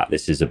like that.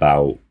 This is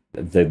about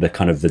the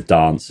kind of the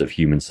dance of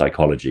human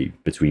psychology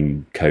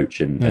between coach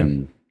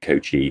and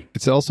coachee.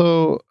 It's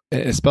also,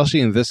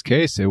 especially in this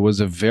case, it was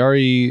a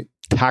very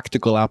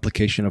tactical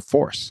application of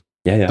force.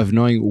 Of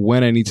knowing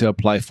when I need to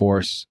apply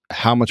force,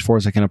 how much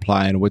force I can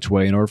apply and which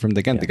way in order for him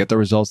to get the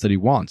results that he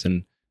wants.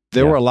 And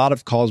there were a lot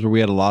of calls where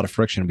we had a lot of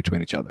friction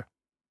between each other.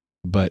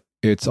 But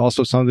it's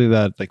also something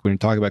that, like, when you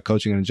talk about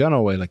coaching in a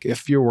general way, like,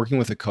 if you're working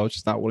with a coach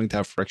that's not willing to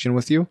have friction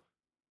with you,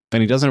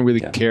 then he doesn't really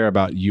care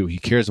about you. He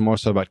cares more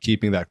so about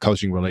keeping that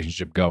coaching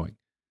relationship going.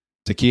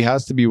 So he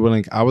has to be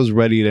willing. I was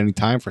ready at any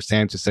time for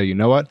Sam to say, you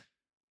know what,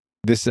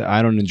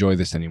 I don't enjoy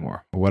this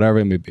anymore, or whatever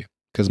it may be.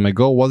 Because my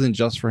goal wasn't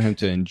just for him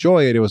to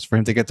enjoy it. It was for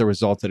him to get the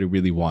results that he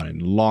really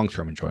wanted,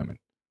 long-term enjoyment,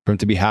 for him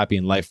to be happy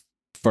in life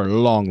for a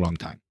long, long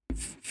time.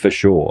 For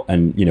sure.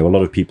 And, a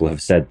lot of people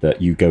have said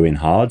that you go in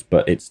hard,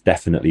 but it's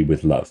definitely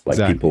with love.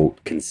 Like, people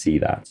can see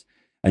that.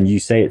 And you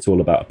say it's all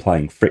about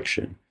applying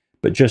friction.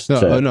 But just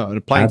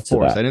applying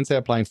force. I didn't say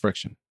applying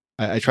friction.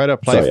 I try to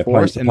apply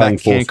force, and that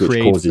can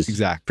create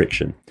causes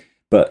friction.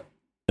 But,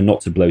 and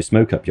not to blow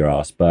smoke up your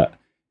ass, but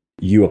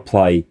you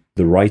apply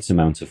the right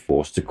amount of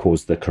force to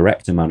cause the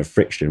correct amount of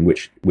friction,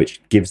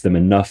 which gives them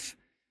enough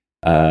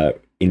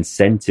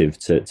incentive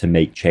to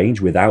make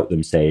change without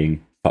them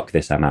saying, fuck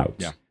this, I'm out.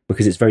 Yeah.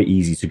 Because it's very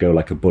easy to go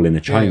like a bull in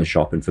a china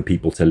shop and for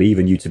people to leave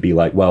and you to be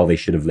like, well, they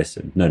should have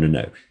listened.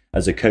 No.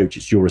 As a coach,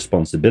 it's your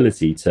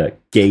responsibility to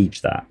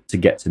gauge that, to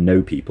get to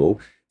know people,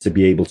 to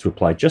be able to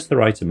apply just the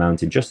right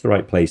amount in just the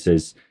right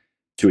places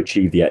to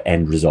achieve the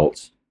end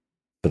result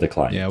for the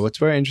client. Yeah, what's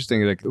very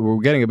interesting, like, we're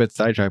getting a bit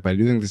sidetracked, but I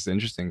do think this is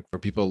interesting for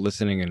people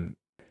listening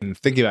and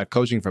thinking about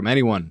coaching from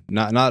anyone,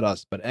 not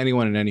us, but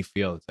anyone in any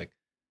field. It's like,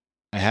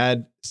 I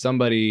had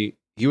somebody,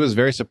 he was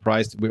very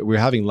surprised. We were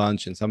having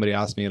lunch and somebody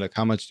asked me, like,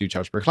 how much do you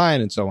charge per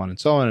client and so on and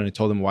so on. And I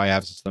told them why I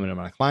have such a limited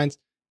amount of clients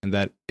and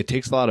that it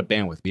takes a lot of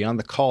bandwidth. Beyond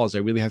the calls, I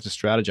really have to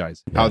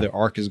strategize how their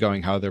arc is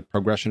going, how their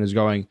progression is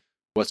going,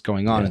 what's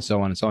going on, and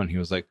so on and so on. He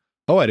was like,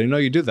 oh, I didn't know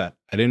you did that.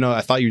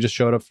 I thought you just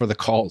showed up for the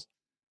calls.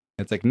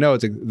 It's like, no,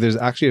 there's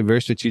actually a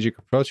very strategic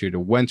approach here to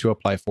when to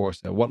apply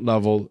force, at what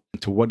level,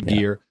 to what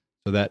gear,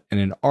 so that in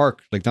an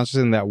arc, like not just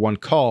in that one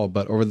call,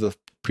 but over the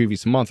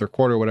previous month or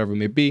quarter, whatever it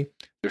may be,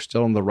 they're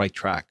still on the right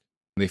track.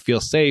 And they feel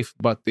safe,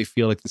 but they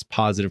feel like this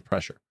positive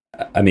pressure.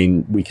 I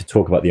mean, we could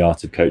talk about the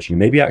art of coaching.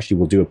 Maybe actually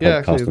we'll do a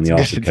podcast on the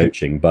art of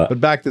coaching.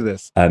 But back to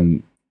this.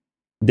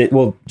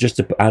 Well, just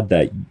to add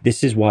there,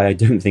 this is why I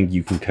don't think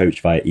you can coach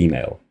via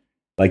email.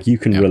 Like, you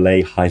can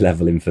relay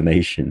high-level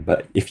information,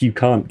 but if you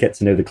can't get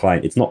to know the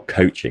client, it's not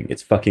coaching.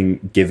 It's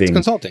fucking giving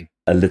consulting.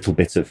 a little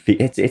bit of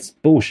it's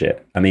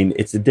bullshit. I mean,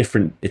 it's a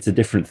different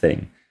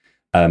thing.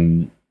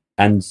 And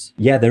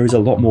yeah, there is a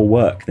lot more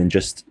work than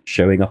just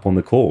showing up on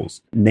the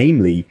calls,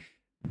 namely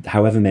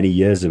however many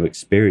years of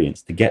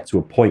experience to get to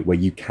a point where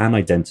you can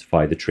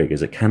identify the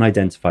triggers, it can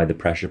identify the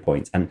pressure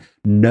points, and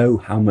know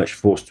how much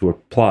force to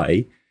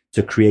apply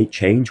to create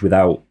change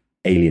without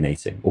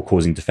alienating or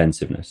causing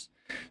defensiveness.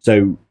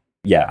 So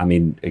yeah, I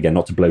mean, again,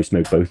 not to blow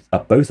smoke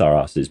up both our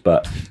asses,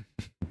 but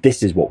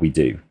this is what we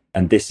do.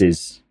 And this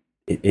is,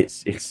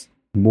 it's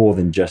more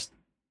than just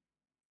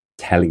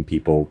telling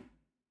people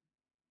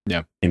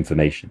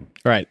information.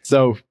 All right.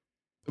 So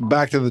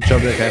back to the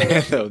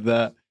subject,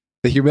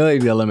 the humility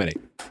to eliminate.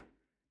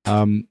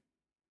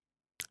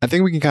 I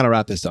think we can kind of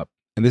wrap this up.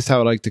 And this is how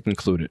I'd like to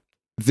conclude it.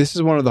 This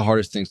is one of the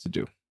hardest things to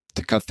do,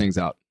 to cut things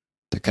out,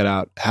 to cut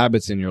out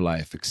habits in your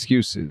life,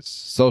 excuses,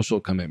 social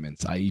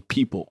commitments, i.e.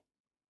 people,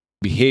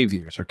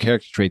 behaviors, or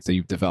character traits that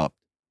you've developed.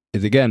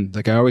 Is again,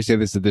 like I always say,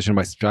 this addition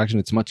by subtraction,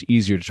 it's much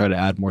easier to try to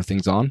add more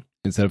things on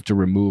instead of to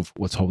remove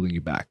what's holding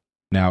you back.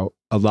 Now,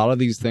 a lot of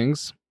these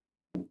things,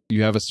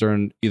 you have a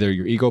certain, either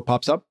your ego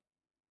pops up,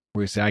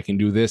 where you say, I can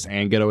do this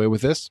and get away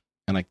with this.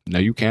 And like, no,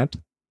 you can't.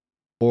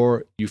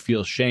 Or you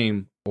feel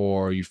shame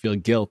or you feel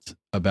guilt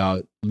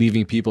about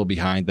leaving people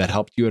behind that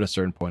helped you at a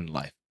certain point in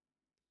life.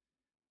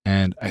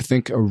 And I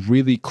think a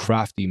really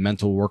crafty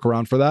mental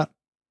workaround for that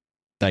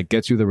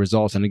gets you the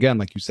results. And again,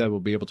 like you said, we'll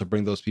be able to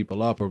bring those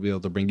people up or be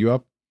able to bring you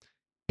up,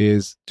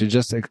 is to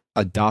just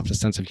adopt a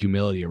sense of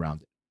humility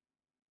around it.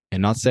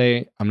 And not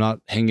say, I'm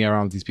not hanging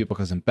around with these people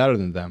because I'm better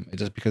than them. It's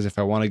just because if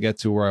I want to get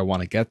to where I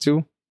want to get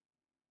to,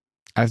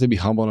 I have to be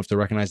humble enough to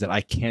recognize that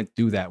I can't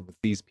do that with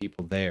these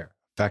people there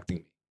affecting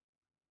me.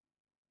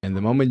 And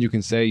the moment you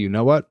can say, you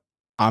know what,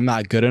 I'm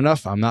not good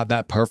enough, I'm not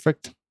that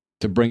perfect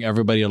to bring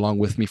everybody along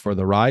with me for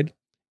the ride,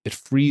 it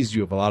frees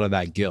you of a lot of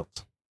that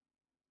guilt.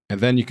 And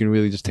then you can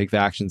really just take the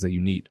actions that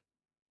you need.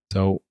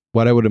 So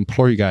what I would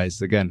implore you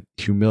guys, again,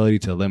 humility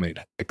to eliminate.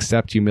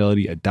 Accept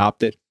humility,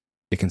 adopt it.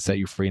 It can set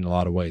you free in a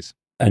lot of ways.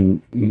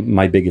 And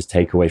my biggest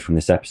takeaway from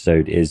this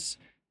episode is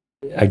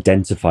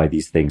identify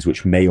these things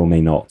which may or may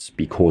not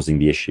be causing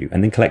the issue,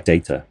 and then collect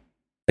data.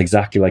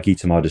 Exactly like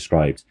Itamar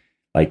described.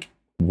 Like,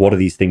 what are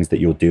these things that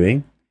you're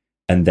doing?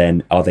 And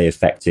then are they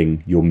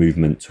affecting your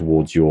movement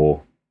towards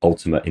your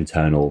ultimate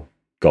internal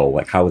goal?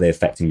 Like, how are they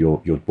affecting your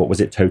what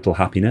was it, total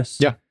happiness?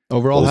 Yeah,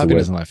 overall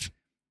happiness in life.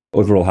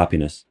 Overall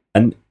happiness.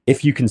 And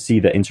if you can see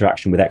that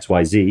interaction with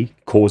XYZ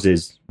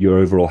causes your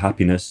overall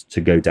happiness to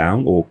go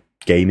down, or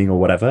gaming or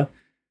whatever,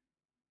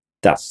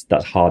 that's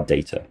hard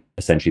data,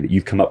 essentially, that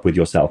you've come up with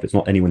yourself. It's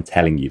not anyone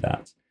telling you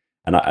that.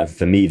 And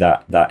for me,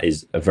 that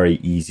is a very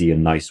easy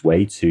and nice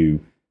way to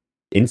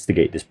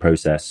instigate this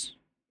process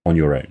on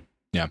your own.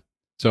 Yeah.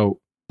 So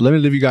let me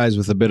leave you guys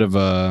with a bit of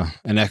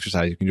an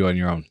exercise you can do on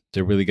your own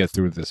to really get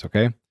through this,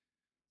 okay?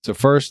 So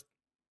first,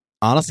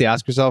 honestly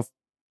ask yourself,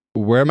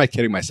 where am I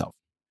kidding myself?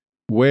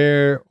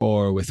 Where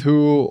or with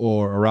who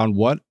or around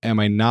what am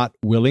I not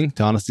willing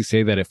to honestly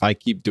say that if I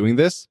keep doing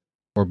this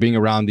or being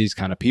around these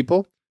kind of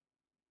people,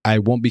 I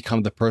won't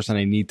become the person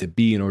I need to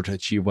be in order to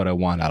achieve what I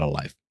want out of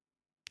life.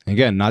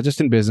 Again, not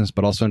just in business,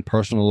 but also in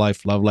personal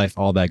life, love life,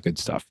 all that good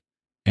stuff.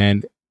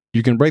 And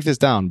you can break this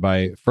down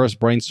by first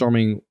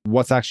brainstorming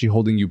what's actually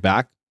holding you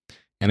back.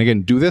 And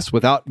again, do this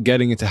without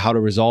getting into how to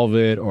resolve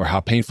it or how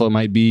painful it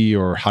might be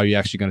or how you're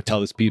actually going to tell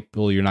these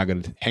people you're not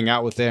going to hang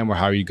out with them or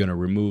how are you going to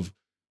remove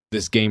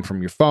this game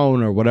from your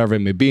phone or whatever it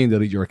may be and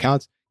delete your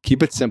accounts.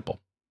 Keep it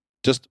simple.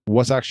 Just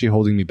what's actually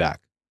holding me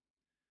back.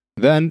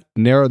 Then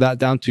narrow that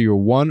down to your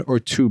one or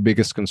two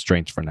biggest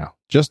constraints for now.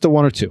 Just the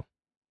one or two.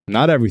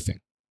 Not everything.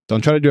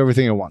 Don't try to do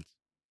everything at once.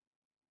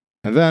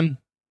 And then,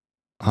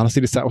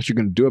 honestly, decide what you're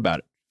going to do about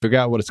it. Figure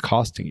out what it's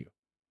costing you.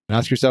 And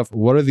ask yourself,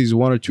 what are these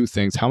one or two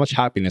things? How much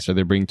happiness are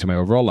they bringing to my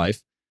overall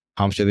life?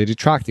 How much are they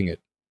detracting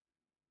it?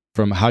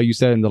 From how you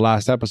said in the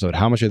last episode,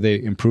 how much are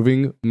they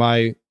improving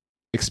my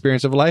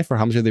experience of life or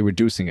how much are they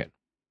reducing it?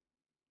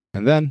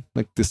 And then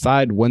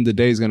decide when the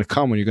day is going to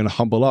come when you're going to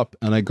humble up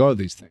and let go of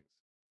these things.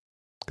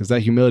 Because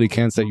that humility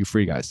can set you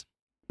free, guys.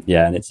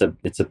 Yeah, and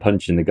it's a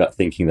punch in the gut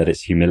thinking that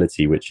it's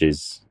humility, which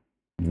is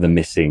the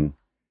missing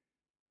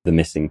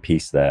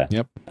piece there.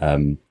 Yep.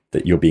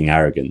 That you're being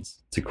arrogant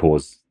to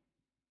cause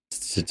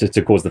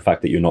the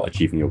fact that you're not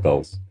achieving your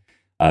goals.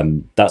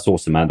 That's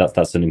awesome, man.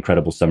 That's an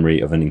incredible summary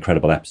of an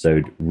incredible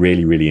episode.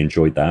 Really, really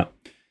enjoyed that.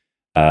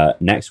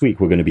 Next week,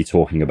 we're going to be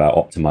talking about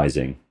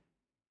optimizing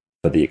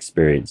for the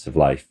experience of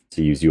life,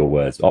 to use your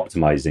words,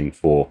 optimizing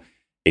for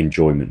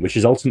enjoyment, which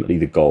is ultimately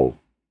the goal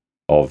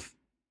of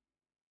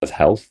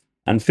health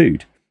and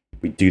food.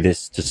 We do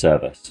this to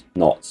serve us,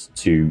 not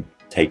to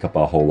take up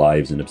our whole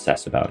lives and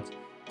obsess about it.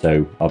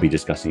 So I'll be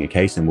discussing a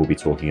case and we'll be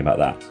talking about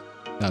that.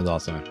 That was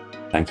awesome.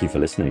 Thank you for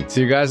listening.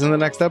 See you guys in the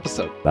next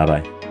episode.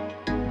 Bye-bye.